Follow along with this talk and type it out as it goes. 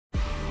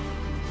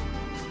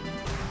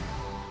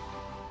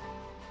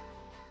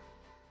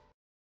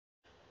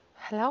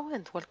Hello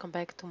and welcome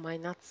back to my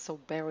Not So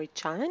Berry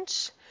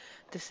challenge.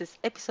 This is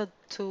episode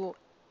 2.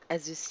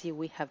 As you see,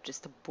 we have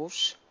just a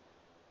bush,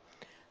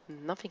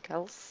 nothing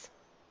else.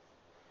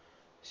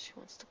 She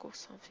wants to cook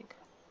something.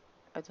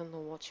 I don't know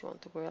what she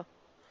wants to grill.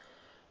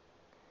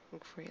 I'm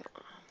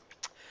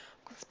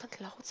gonna spend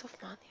loads of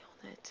money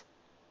on it.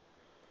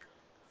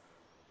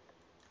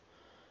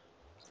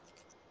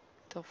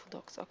 Tofu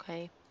dogs,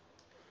 okay.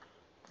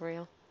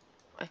 Grill.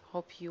 I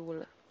hope you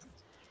will.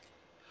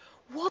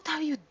 What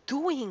are you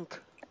doing?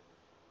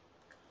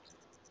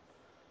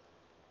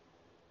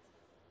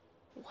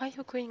 Why are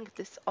you grilling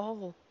this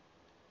all?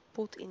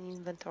 Put in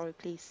inventory,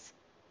 please.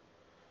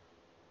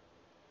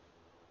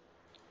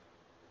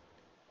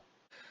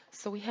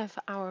 So we have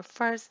our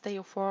first day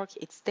of work.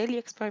 It's daily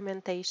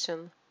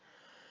experimentation.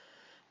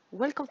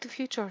 Welcome to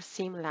Future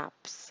Sim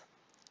Labs.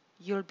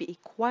 You'll be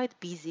quite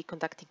busy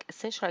conducting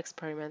essential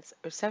experiments,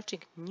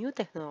 researching new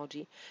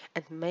technology,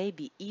 and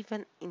maybe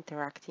even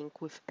interacting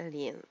with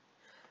alien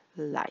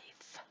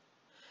life.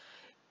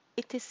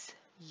 It is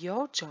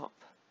your job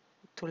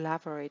to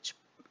leverage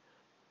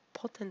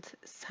potent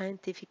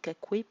scientific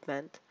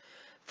equipment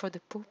for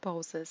the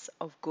purposes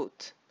of good.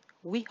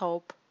 We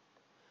hope,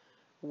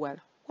 well,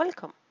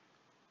 welcome.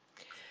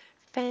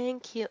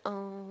 Thank you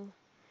all.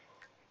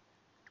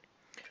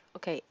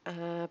 Okay,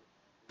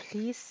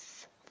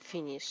 please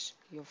finish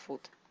your food.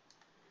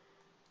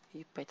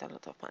 You paid a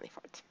lot of money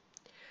for it.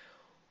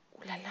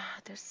 Ooh la la,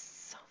 there's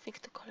something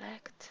to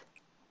collect.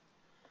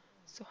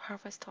 So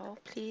harvest all,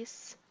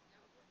 please.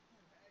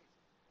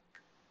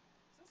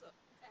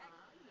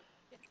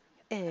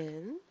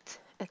 And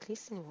at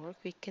least in work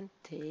we can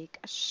take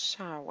a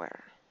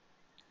shower,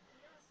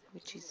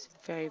 which is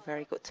very,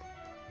 very good.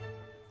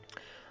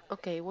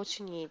 Okay, what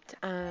you need?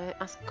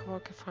 Ask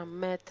worker from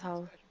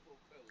metal.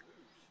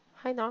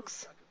 Hi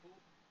Nox.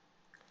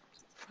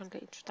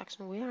 Friendly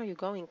introduction. Where are you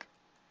going?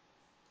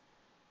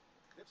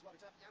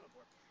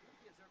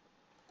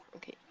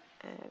 Okay,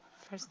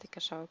 first take a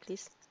shower,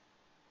 please.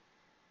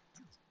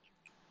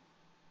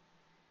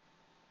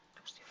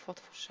 Actually fought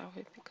for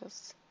shower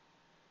because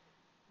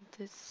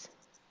this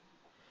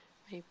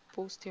may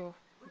boost your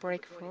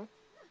breakthrough.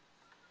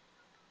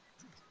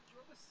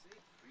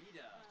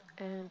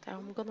 And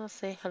I'm gonna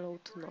say hello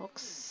to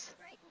Nox.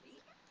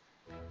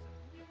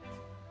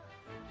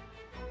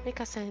 Make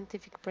a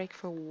scientific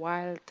breakthrough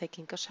while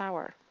taking a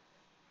shower.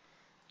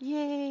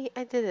 Yay,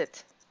 I did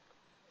it.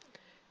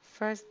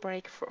 First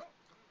breakthrough.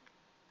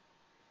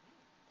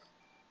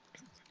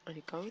 Are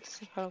you going to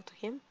say hello to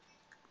him?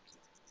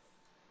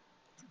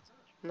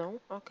 No?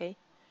 Okay.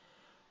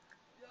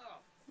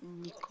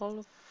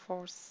 Nicole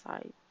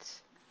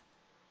Forsyth.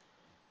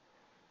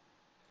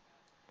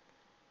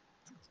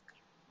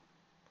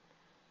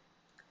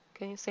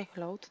 Can you say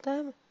hello to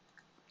them?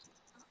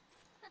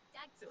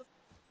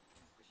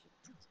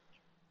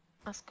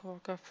 Ask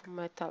worker for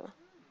metal.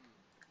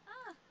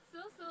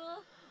 Sul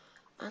Sul.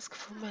 Ask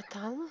for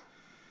metal.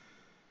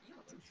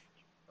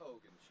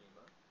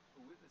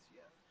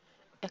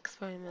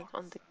 Experiment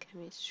on the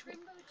chemistry.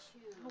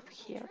 Up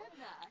here.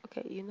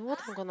 Okay, you know what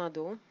I'm gonna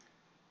do?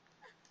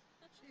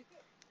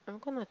 I'm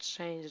gonna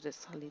change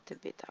this a little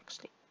bit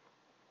actually.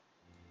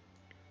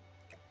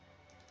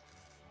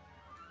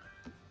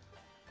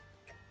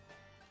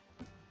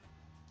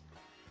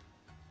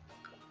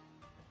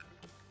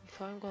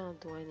 If I'm gonna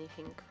do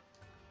anything,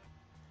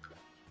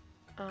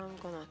 I'm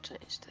gonna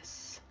change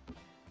this.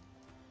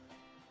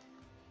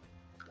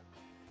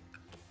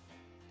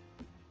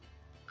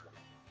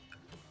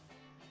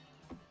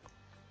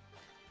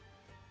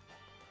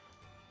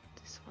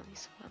 This one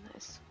is one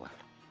as well.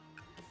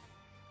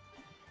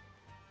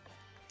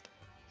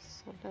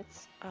 So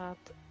let's add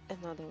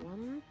another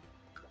one.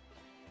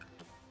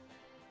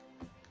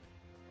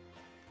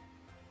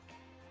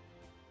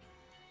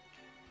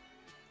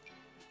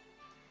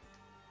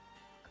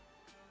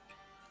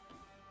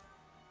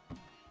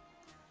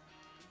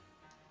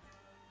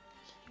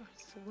 Here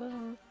as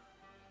well.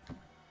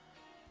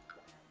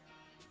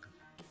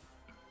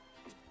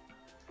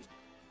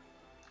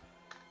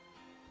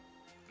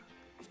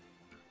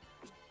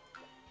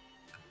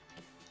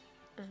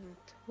 And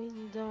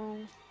window.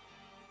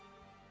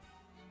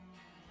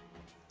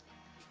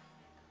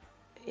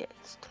 Yeah,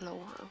 it's lower.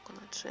 I'm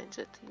gonna change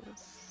it in a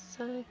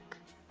sec.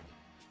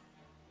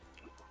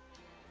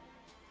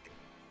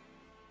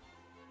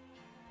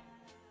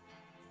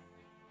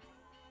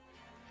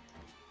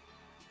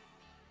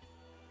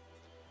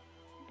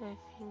 I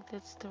think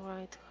that's the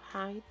right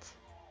height.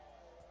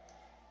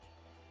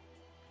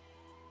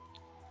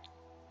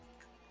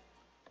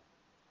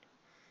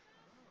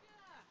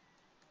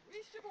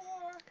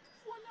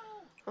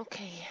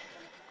 Okay.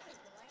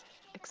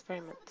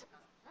 Experiment.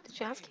 Did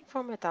you ask him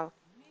for metal?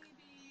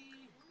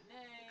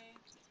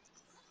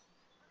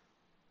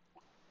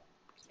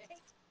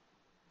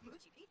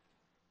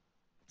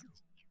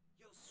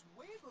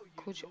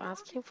 Could you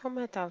ask him for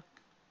metal?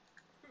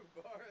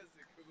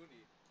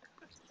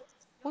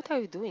 What are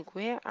you doing?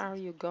 Where are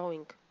you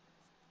going?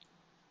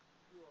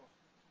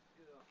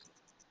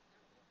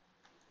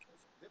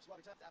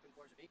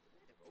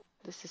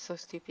 This is so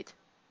stupid.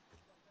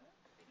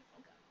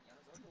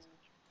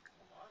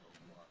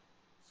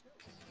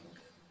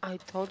 I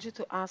told you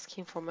to ask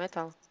him for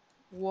metal.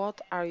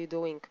 What are you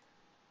doing?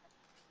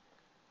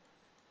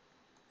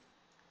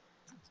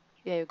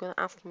 Yeah, you're gonna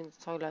ask him in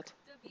the toilet.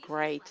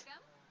 Great.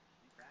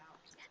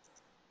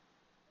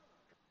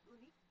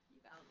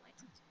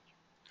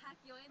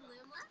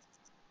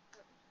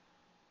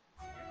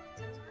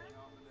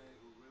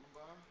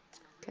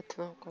 Get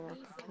to know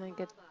coworker. Can I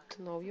get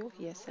to know you?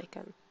 Yes, I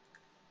can.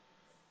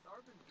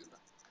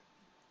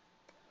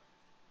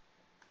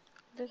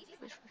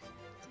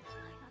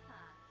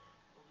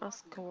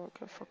 Ask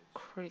coworker for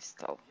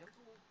crystal.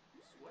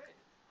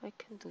 I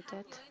can do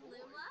that.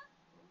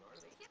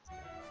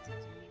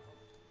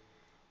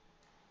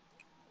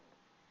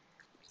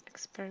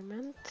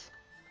 Experiment.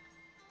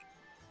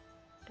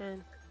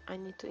 And I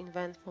need to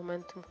invent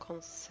momentum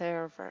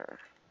conserver.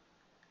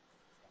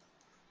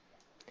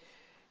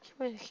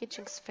 Human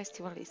Hitchings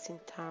Festival is in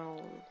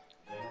town.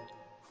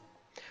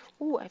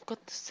 Ooh, I've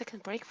got the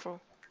second breakthrough.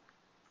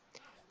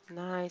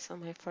 Nice on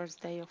my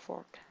first day of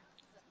work.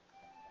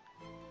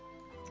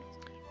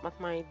 But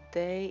my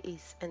day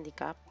is ending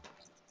up.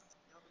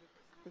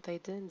 And I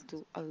didn't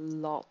do a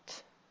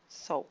lot.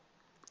 So,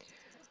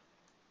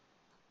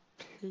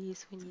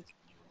 please,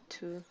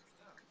 to...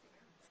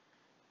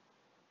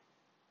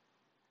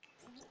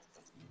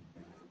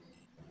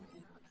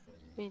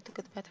 We need to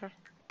get better.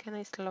 Can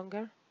I stay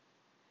longer?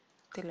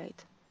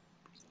 Delayed.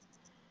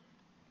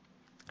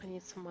 I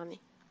need some money.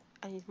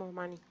 I need more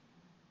money.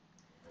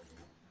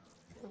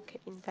 Okay,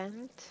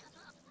 invent.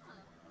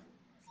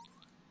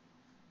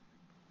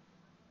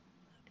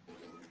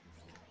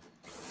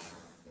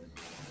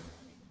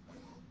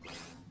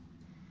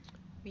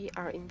 We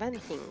are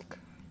inventing.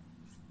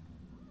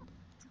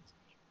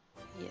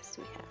 Yes,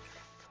 we have.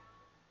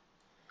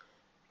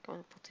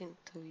 Gonna put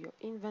into your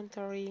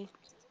inventory.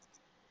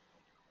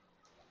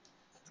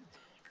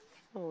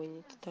 Oh, we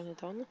need to turn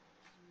it on.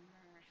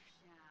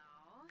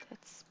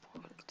 That's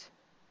spoiled.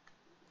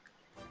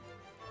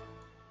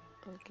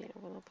 Okay,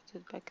 I'm gonna put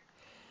it back.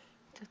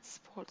 That's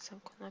spoiled, so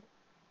I'm gonna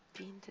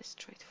pin this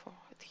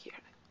straightforward here.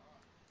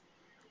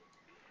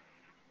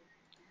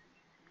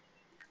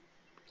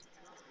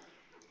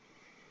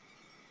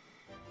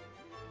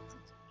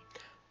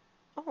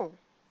 Oh!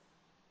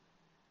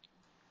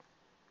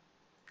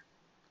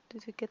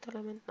 Did we get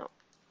element? No.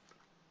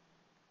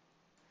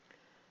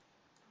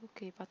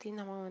 Okay, but in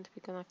a moment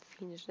we're gonna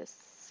finish this,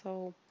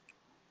 so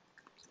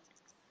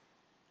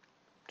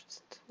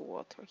just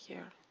water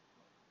here.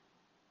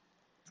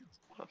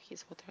 Oh,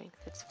 he's watering,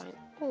 that's fine.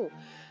 Oh,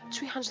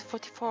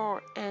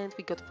 344, and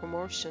we got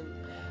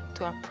promotion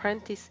to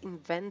apprentice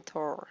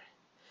inventor.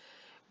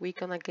 We're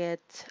gonna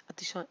get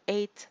additional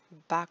 8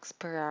 bucks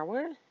per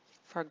hour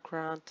for a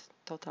grand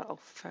total of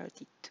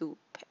 32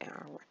 per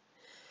hour.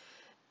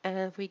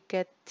 And we're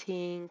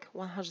getting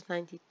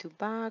 192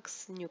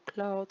 bucks, new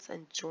clothes,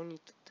 and journey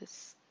to the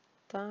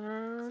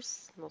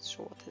stars. Not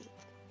sure what is it.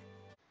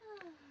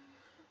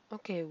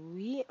 Okay,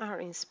 we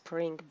are in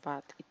spring,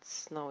 but it's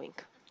snowing.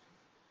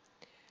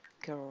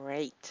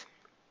 Great.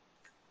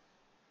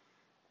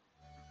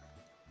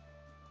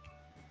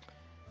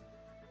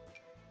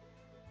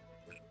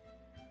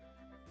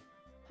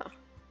 Huh.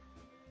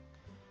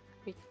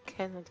 We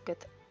cannot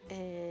get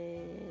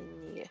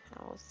any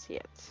house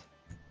yet.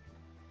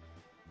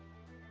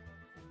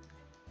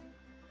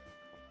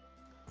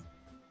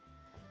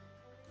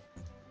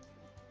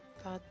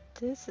 But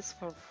this is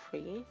for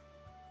free.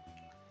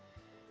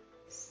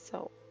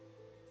 So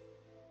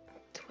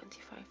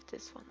 25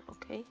 this one,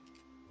 okay.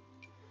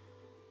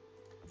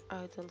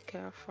 I don't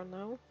care for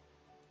now.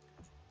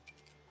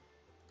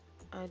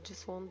 I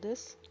just want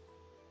this.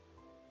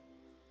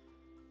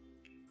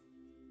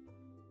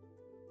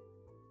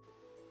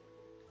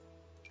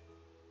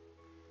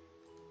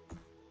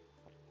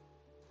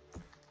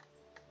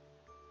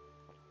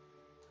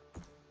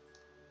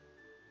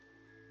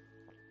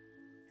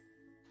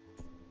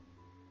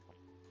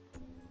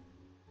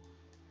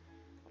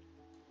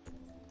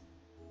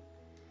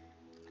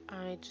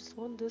 I just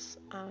want this.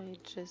 I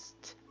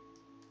just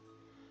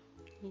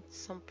need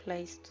some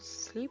place to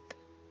sleep.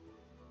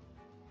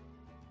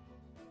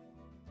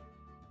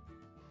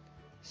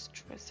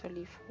 Stress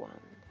relief 1.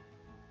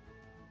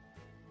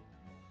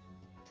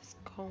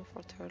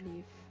 Discomfort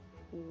relief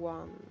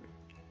 1.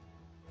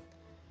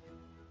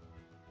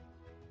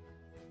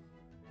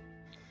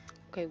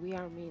 Okay, we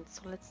are mean,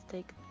 so let's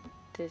take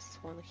this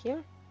one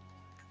here.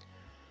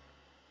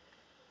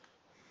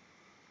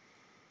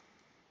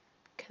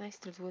 Can I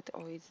still do it,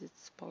 or is it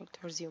spoiled?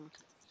 Resume.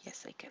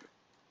 Yes, I can.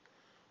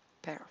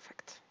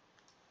 Perfect.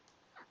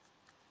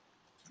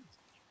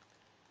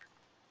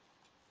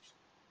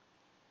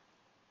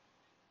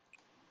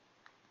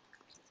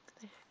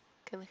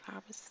 Can I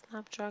harvest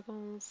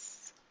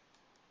snapdragons?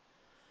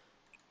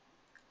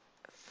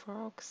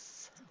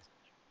 Frogs?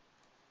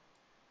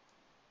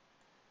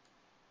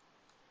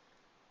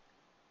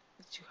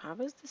 Did you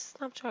harvest the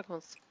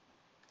snapdragons?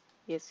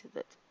 Yes, you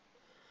did.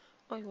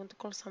 Oh, you want to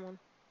call someone?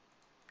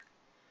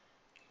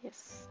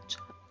 Yes,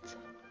 chat.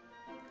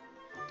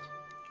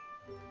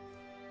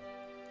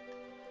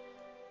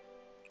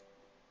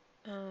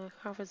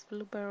 Harvest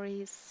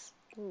blueberries.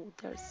 Oh,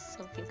 there's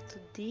something to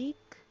dig.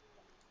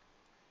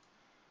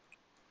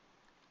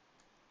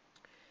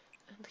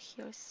 And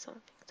here's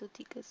something to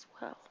dig as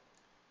well.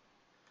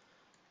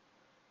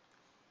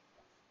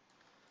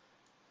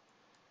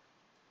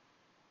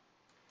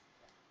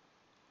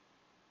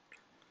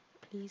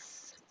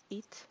 Please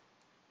eat.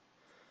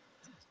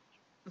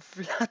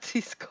 Vlad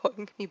is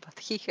calling me, but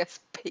he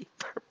has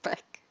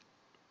paperback.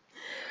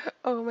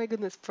 Oh my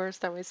goodness,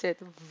 first time I said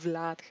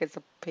Vlad has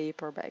a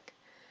paperback.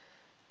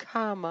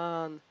 Come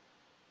on.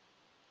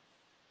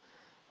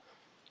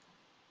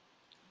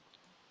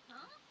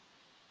 Huh?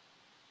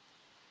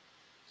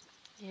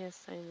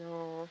 Yes, I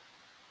know.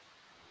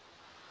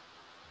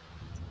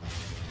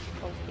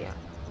 Oh, yeah.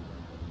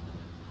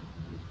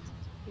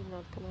 You're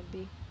not gonna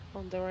be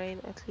on the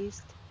rain at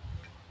least.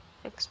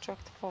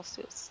 Extract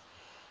fossils.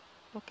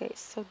 Okay,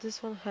 so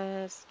this one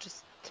has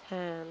just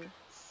 10.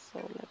 So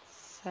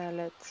let's sell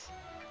it.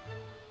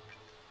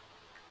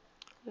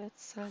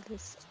 Let's sell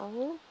this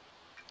all.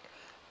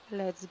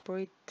 Let's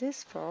breed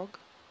this frog.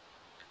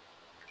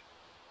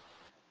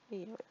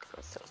 Yeah, we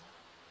can sell.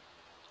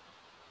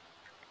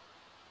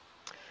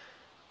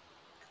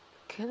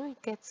 Can we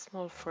get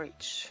small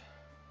fridge?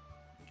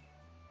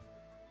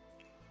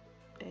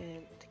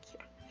 And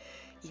here.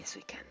 Yes,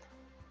 we can.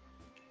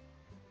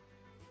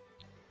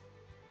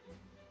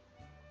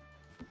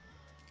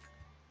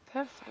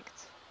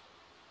 Perfect.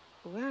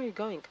 Where are you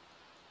going?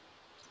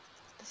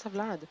 That's a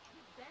Vlad.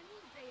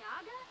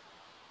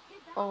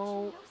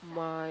 Oh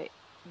my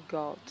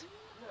god.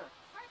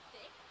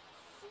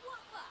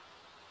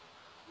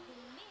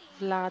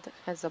 Vlad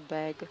has a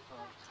bag.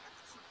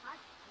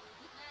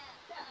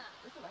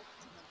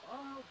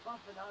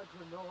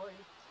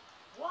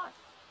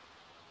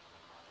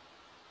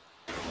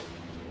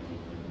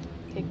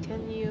 Okay,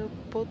 can you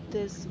put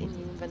this in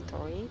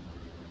inventory?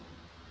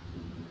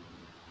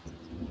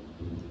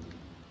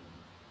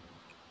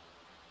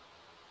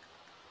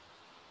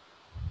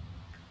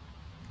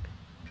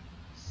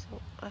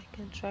 So I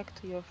can track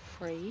to your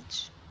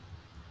fridge.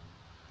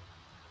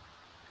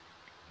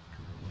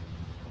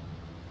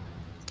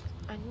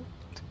 I need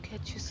to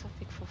get you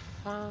something for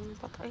fun,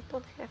 but I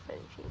don't have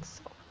anything,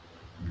 so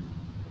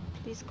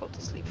please go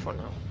to sleep for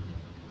now.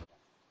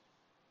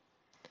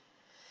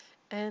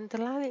 And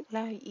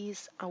Delilah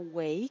is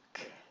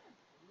awake.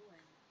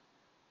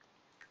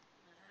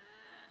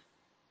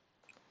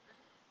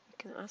 You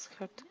can ask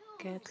her to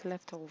get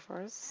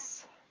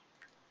leftovers.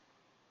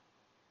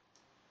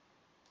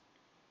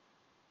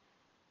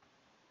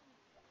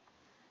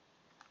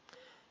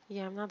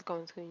 Yeah, I'm not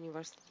going to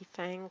university,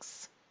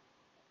 thanks.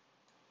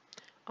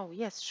 Oh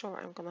yes, sure,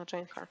 I'm gonna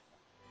join her.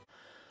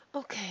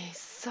 Okay,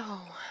 so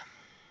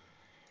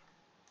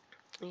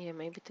yeah,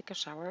 maybe take a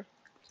shower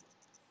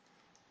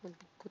would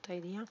be a good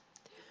idea.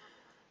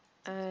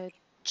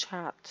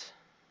 Chat.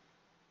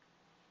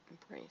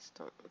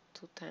 Brainstorm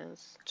 2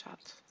 tens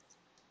chat.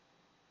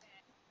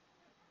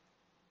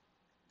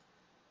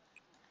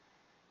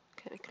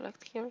 Can we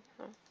collect here?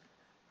 No.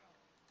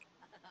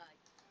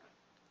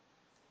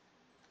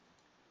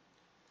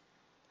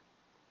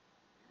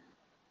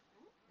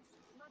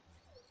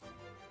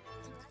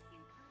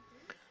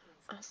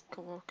 Ask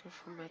a worker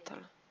for metal.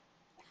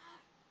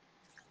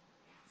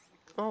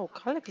 Oh,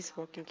 Caleb is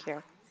working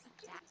here.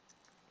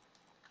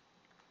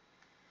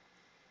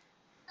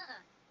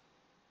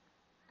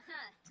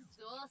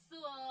 Sul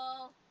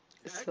Sul.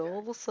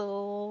 Sul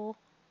Sul.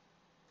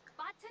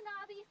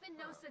 Batanabi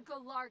Finosa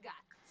Galarga.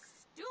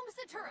 Stoom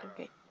Satura.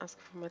 Okay, ask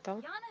for metal.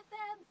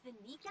 Yanafeb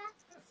Finika.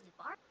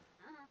 Snibar.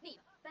 Neat.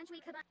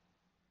 Benchway Kaban.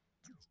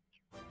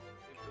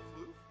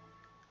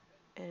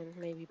 And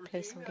maybe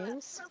play some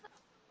games.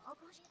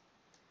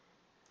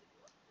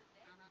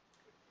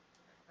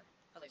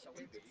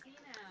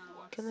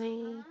 Can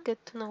I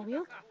get to know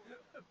you?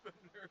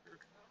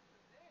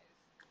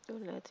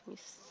 Let me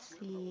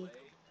see.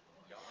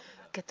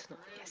 Get to know.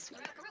 Yes, we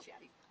can.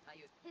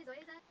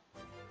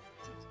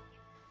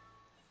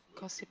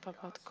 Gossip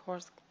about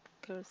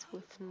coworkers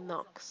with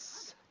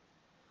Nox.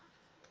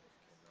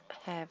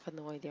 Have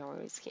no idea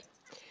where is he.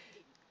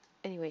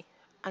 Anyway,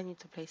 I need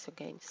to play some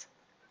games.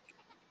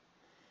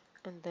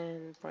 And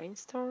then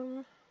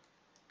brainstorm.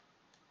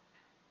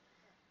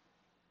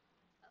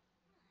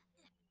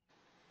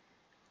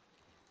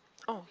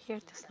 Oh, here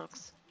it is,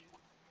 Nox.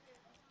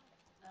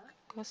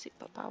 Gossip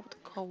about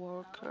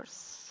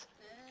coworkers.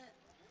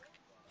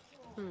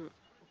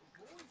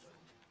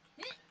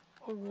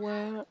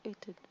 Where it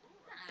would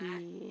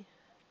be?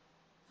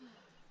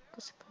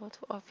 Gossip about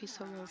office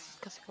owners.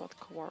 Gossip about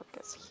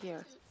coworkers.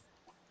 Here.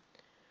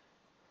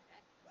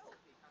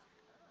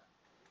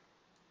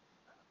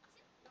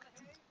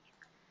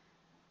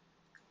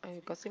 Are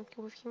you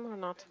gossiping with him or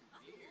not?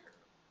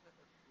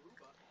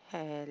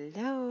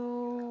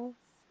 Hello.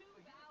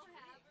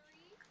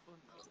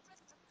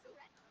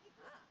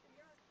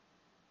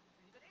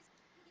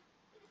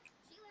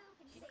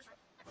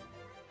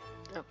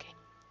 Okay.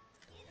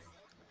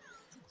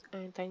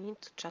 And I need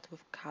to chat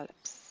with Caleb,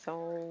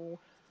 so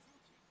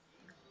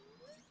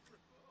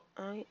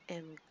I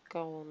am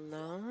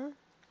gonna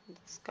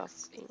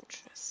discuss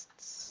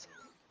interests.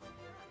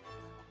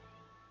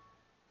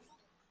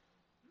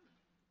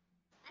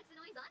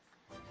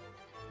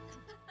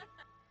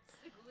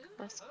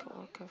 Ask a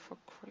worker for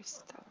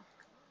crystal.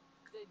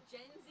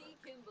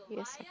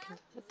 Yes, I can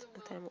do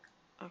that, and I'm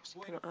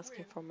actually gonna ask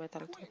him for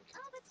metal too.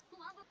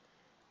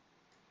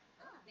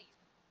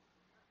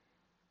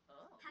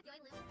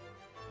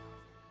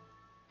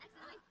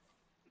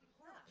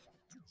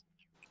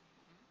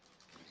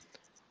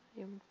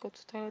 You go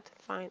to toilet,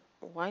 fine.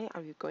 Why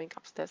are you going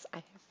upstairs? I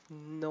have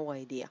no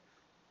idea.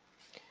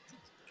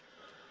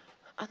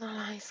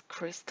 Analyze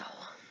crystal.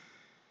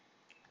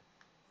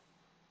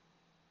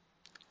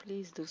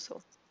 Please do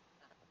so.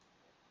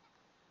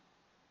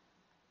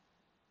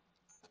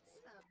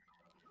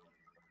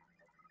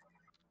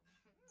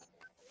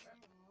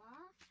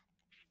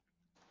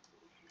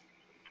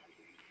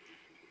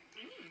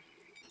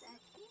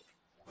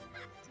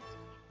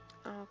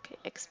 Okay,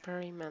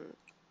 experiment.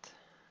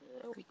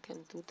 We can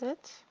do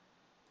that.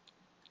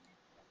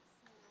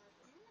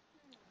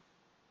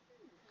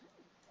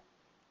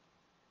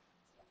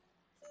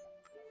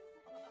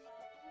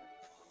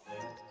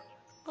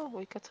 Oh,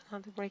 we got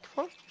another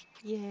breakthrough.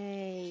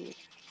 Yay!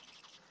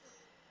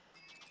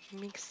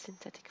 Mixed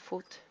synthetic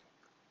food.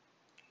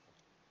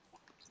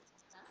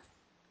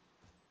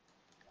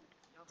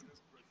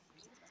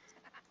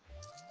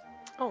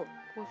 Oh,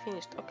 we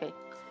finished. Okay.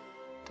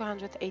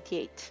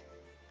 288.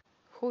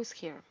 Who is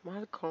here?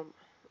 Malcolm.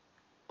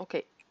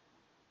 Okay,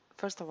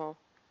 first of all,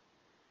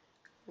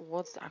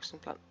 what's the action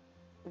plan?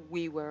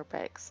 We wear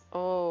bags.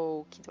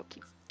 Okie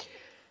dokie.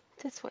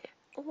 That's why.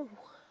 Oh,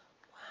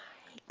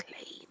 why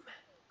claim?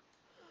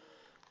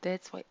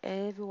 That's why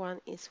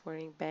everyone is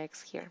wearing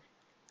bags here.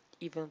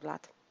 Even Vlad.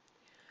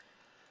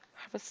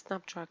 Harvest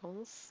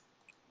snapdragons.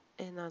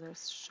 Another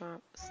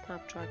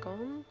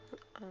snapdragon.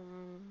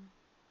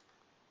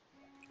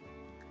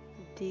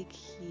 Dig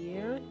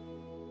here.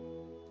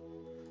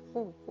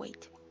 Oh,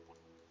 wait.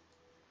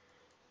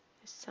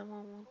 If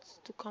someone wants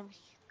to come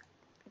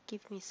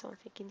give me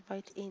something,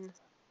 invite in.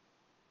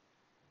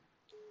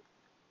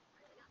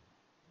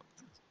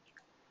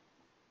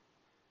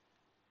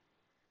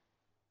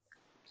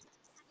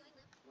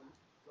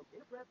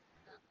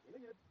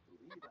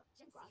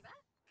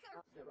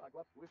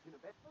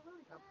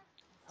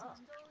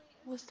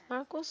 Was it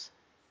Marcus?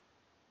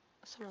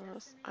 Someone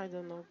else? I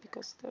don't know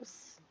because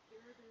there's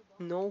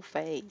no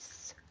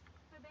face.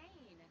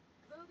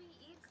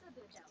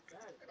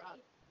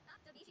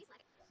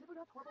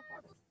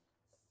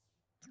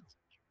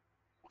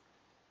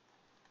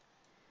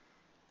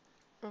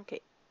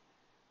 Okay,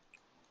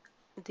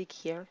 dig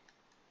here.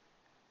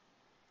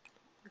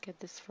 Get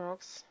these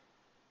frogs.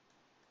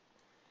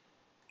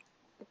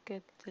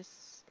 Get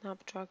this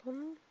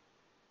snapdragon.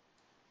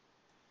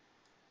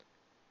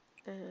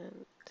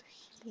 And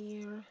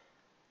here.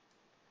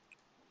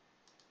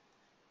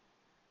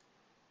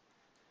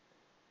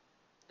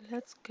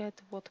 Let's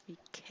get what we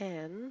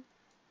can.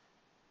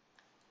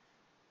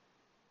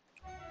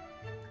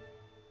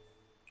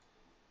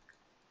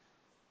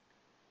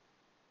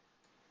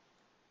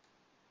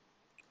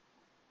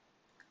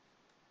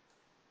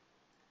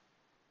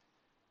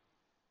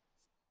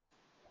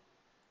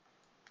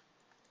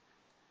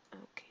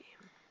 Okay.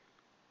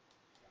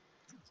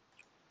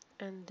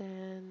 And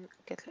then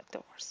get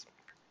leftovers.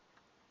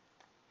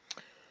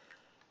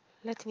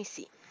 Let me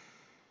see.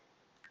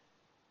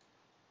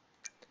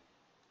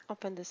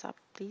 Open this up,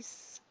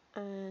 please.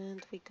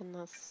 And we're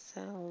gonna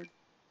sell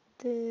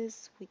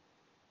this. We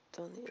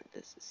don't need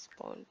this, is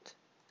spoiled.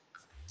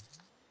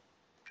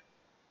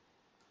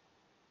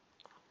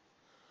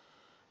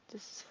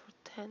 This is for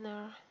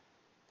tenner.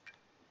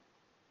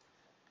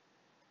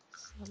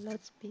 So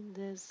let's bin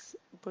this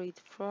breed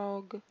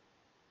frog.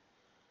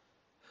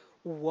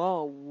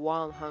 Wow,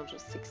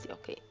 160.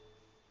 Okay.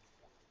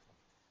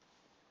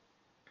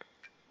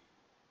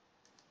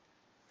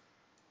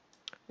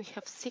 We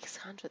have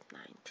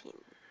 619.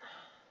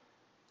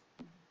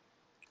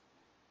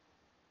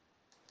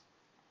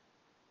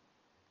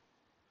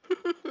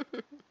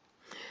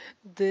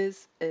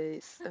 This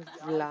is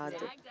Vlad.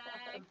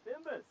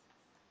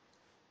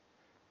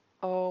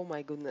 Oh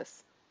my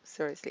goodness.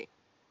 Seriously.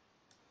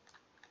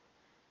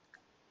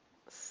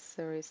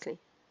 Seriously.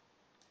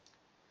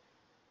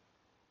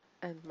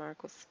 And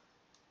Marcus.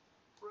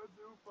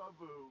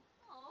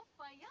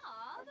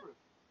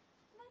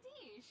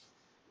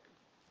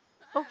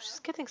 Oh, she's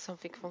getting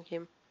something from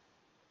him.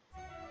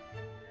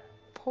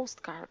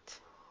 Postcard.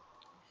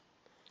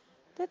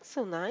 That's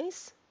so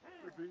nice.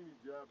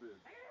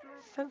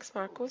 Thanks,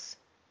 Marcus.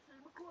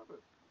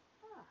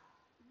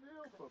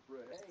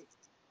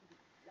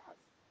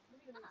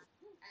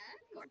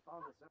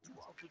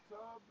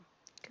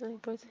 Can I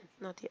put?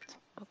 Not yet.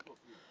 Okay.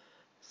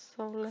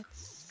 So let's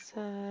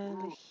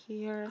sell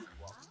here.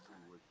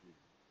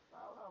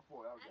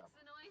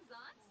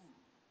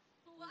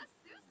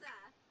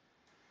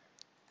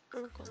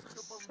 I'm gonna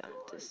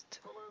sell this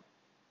too.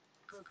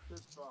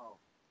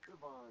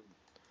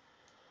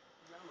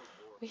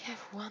 We have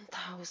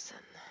 1000.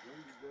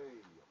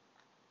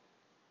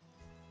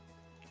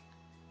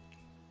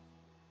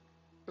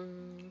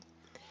 Mm,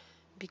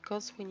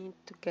 because we need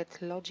to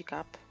get logic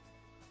up,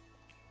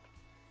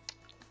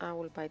 I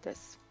will buy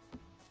this.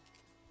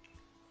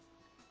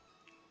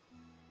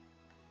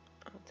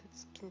 Oh,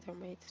 that's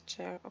Kindermade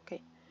chair.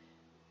 Okay,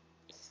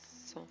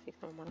 something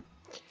normal.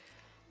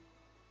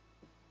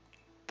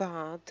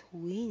 But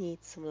we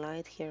need some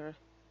light here.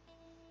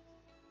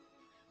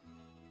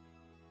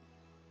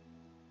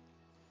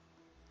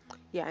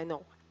 Yeah, I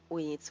know.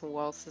 We need some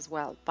walls as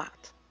well,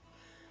 but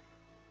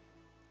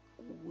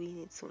we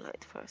need some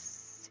light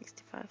first.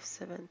 65,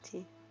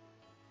 70,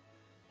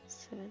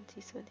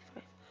 70,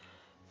 75.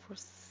 For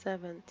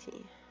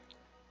 70.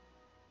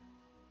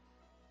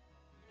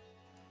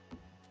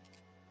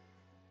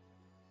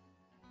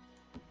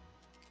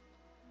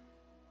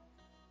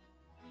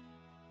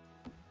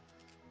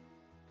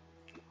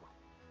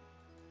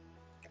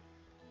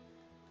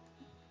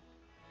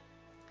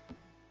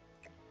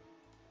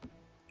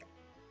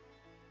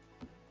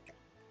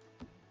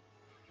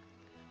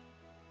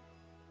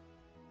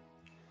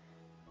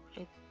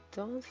 I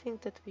don't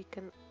think that we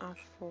can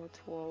afford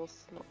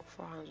walls. No,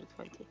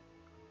 420.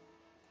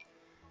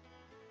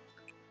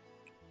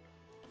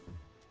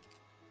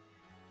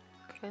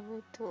 Can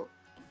we do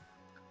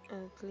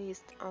at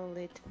least a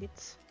little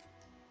bit?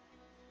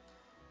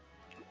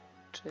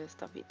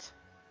 Just a bit.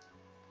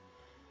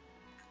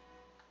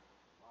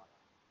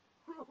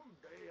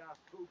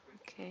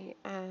 Okay,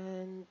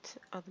 and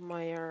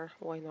admire,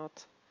 why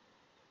not?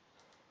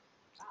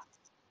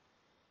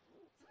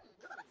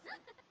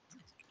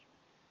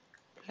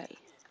 Play.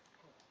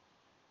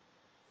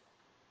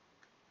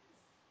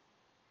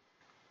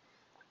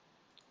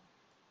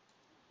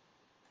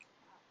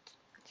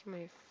 You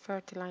may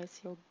fertilize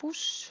your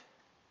bush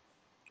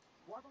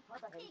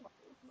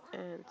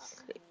and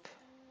sleep.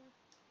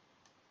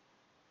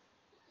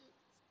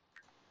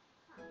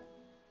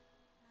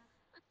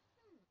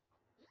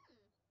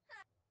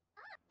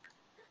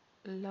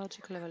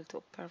 Logic level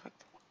 2,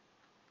 perfect.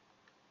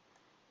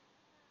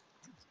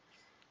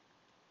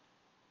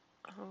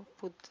 I'll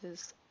put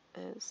this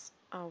as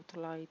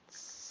auto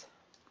lights.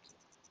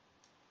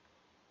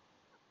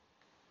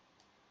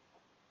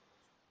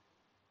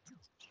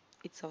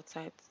 It's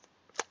outside.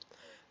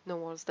 No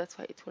walls, that's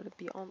why it will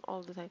be on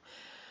all the time.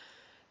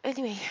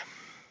 Anyway,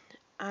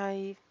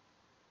 I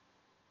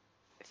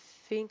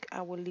think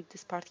I will leave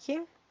this part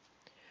here.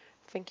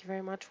 Thank you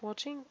very much for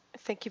watching.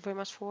 Thank you very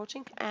much for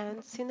watching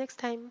and see you next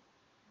time.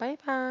 Bye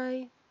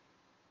bye.